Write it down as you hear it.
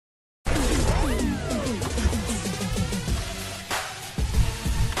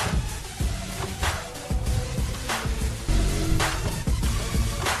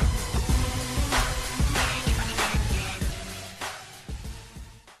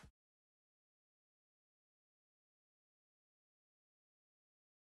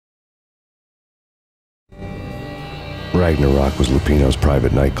Ragnarok was Lupino's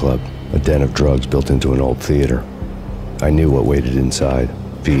private nightclub, a den of drugs built into an old theater. I knew what waited inside.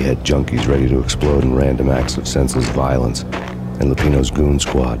 V-head junkies ready to explode in random acts of senseless violence, and Lupino's goon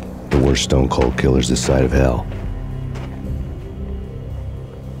squad, the worst stone-cold killers this side of hell.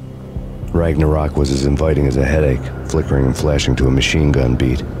 Ragnarok was as inviting as a headache, flickering and flashing to a machine gun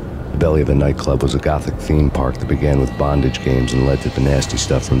beat. The belly of the nightclub was a gothic theme park that began with bondage games and led to the nasty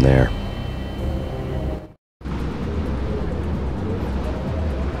stuff from there.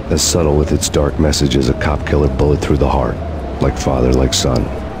 As subtle with its dark message as a cop killer bullet through the heart, like father, like son,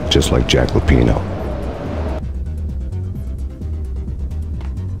 just like Jack Lupino.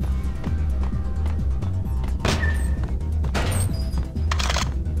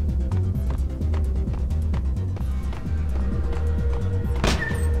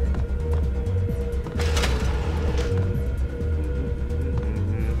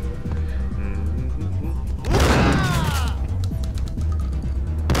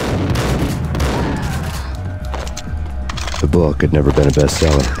 The book had never been a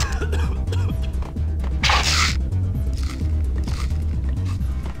bestseller.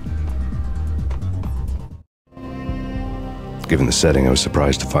 Given the setting, I was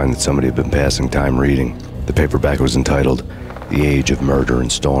surprised to find that somebody had been passing time reading. The paperback was entitled, The Age of Murder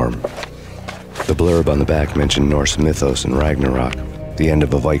and Storm. The blurb on the back mentioned Norse mythos and Ragnarok, the end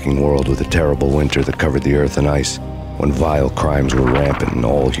of a Viking world with a terrible winter that covered the earth in ice, when vile crimes were rampant and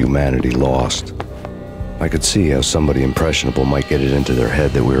all humanity lost. I could see how somebody impressionable might get it into their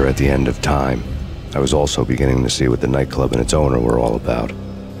head that we were at the end of time. I was also beginning to see what the nightclub and its owner were all about.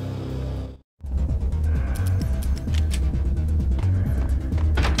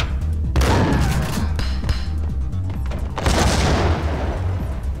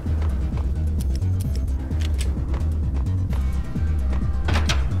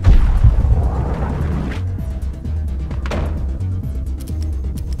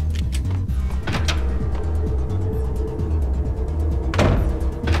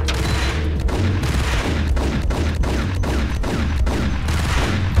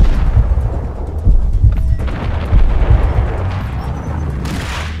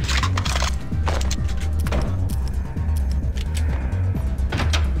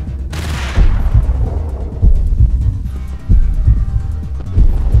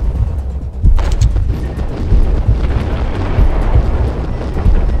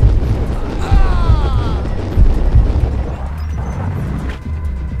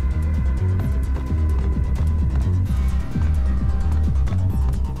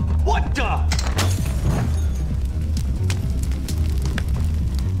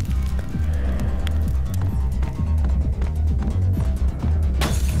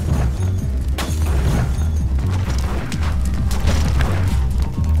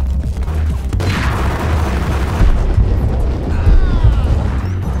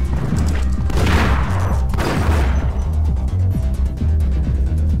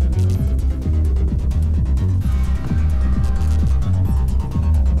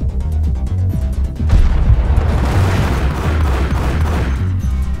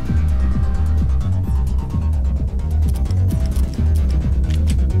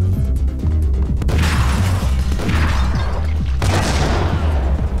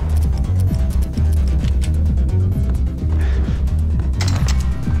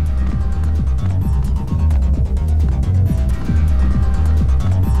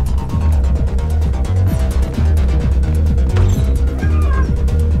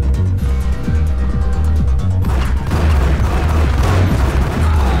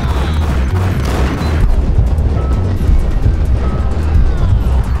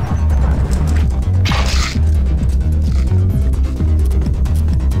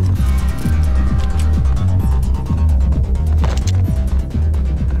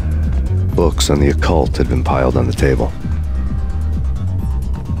 Books on the occult had been piled on the table.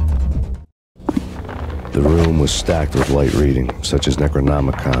 The room was stacked with light reading, such as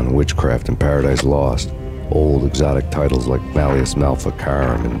Necronomicon, Witchcraft, and Paradise Lost. Old exotic titles like Malleus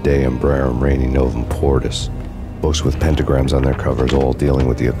Maleficarum and De Umbrarum Reini Novum Portus. Books with pentagrams on their covers, all dealing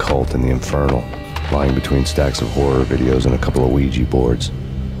with the occult and the infernal, lying between stacks of horror videos and a couple of Ouija boards.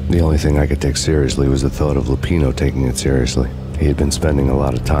 The only thing I could take seriously was the thought of Lupino taking it seriously. He had been spending a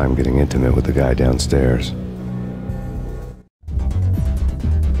lot of time getting intimate with the guy downstairs.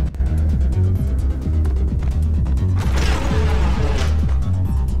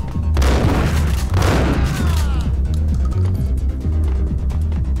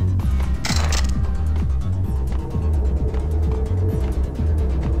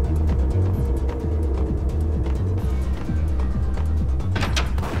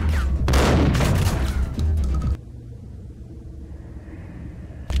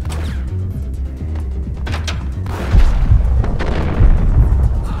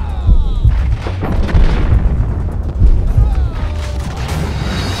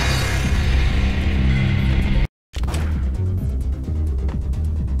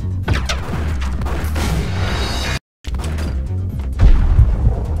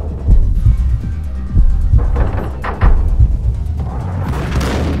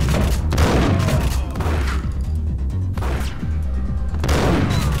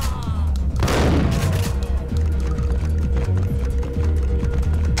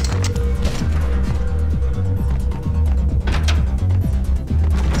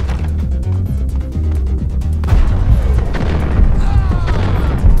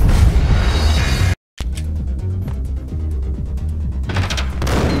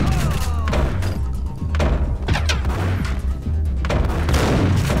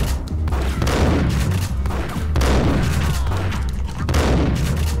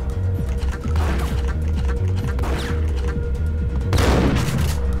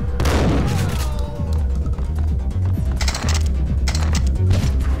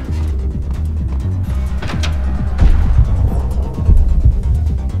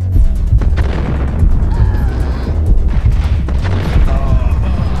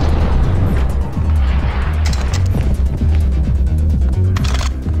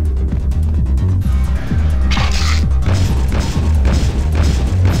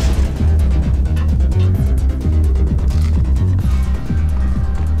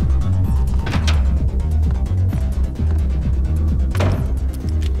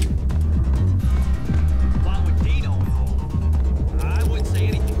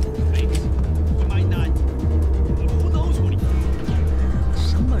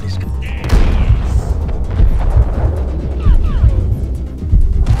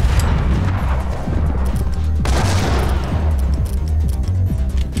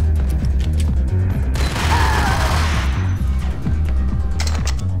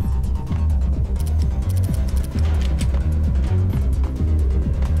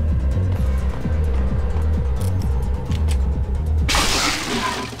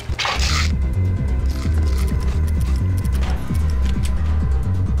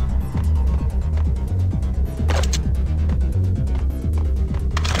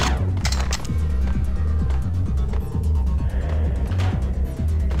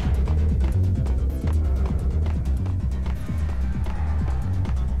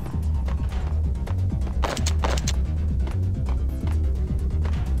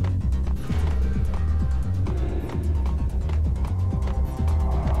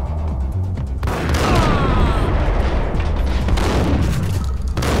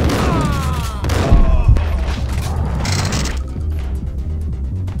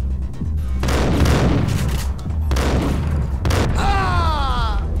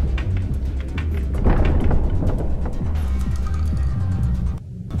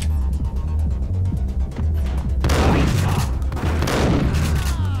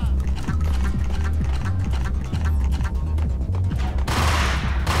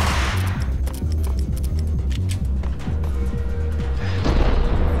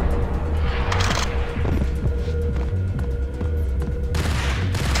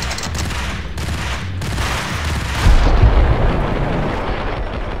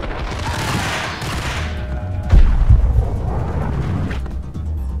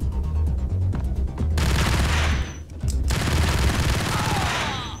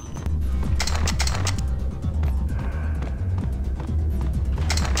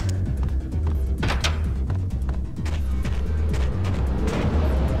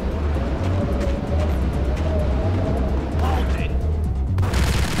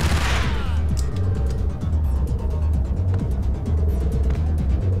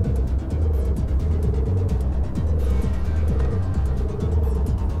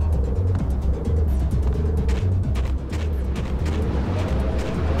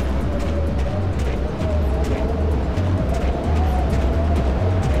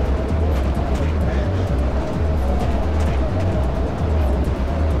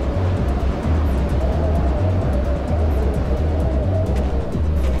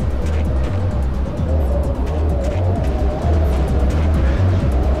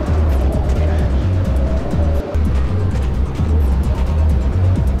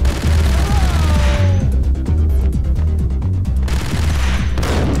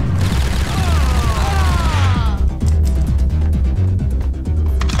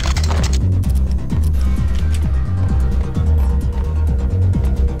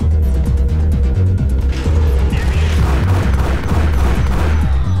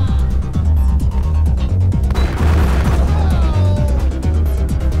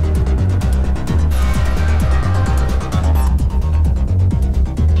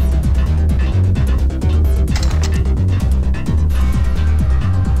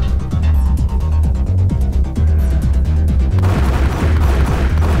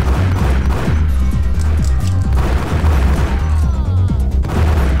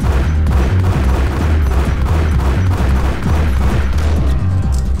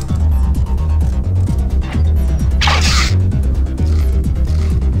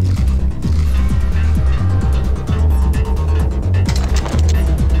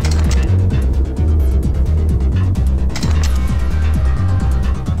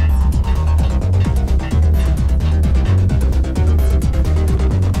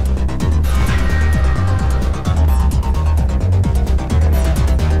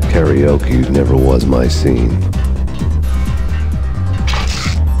 Karaoke never was my scene.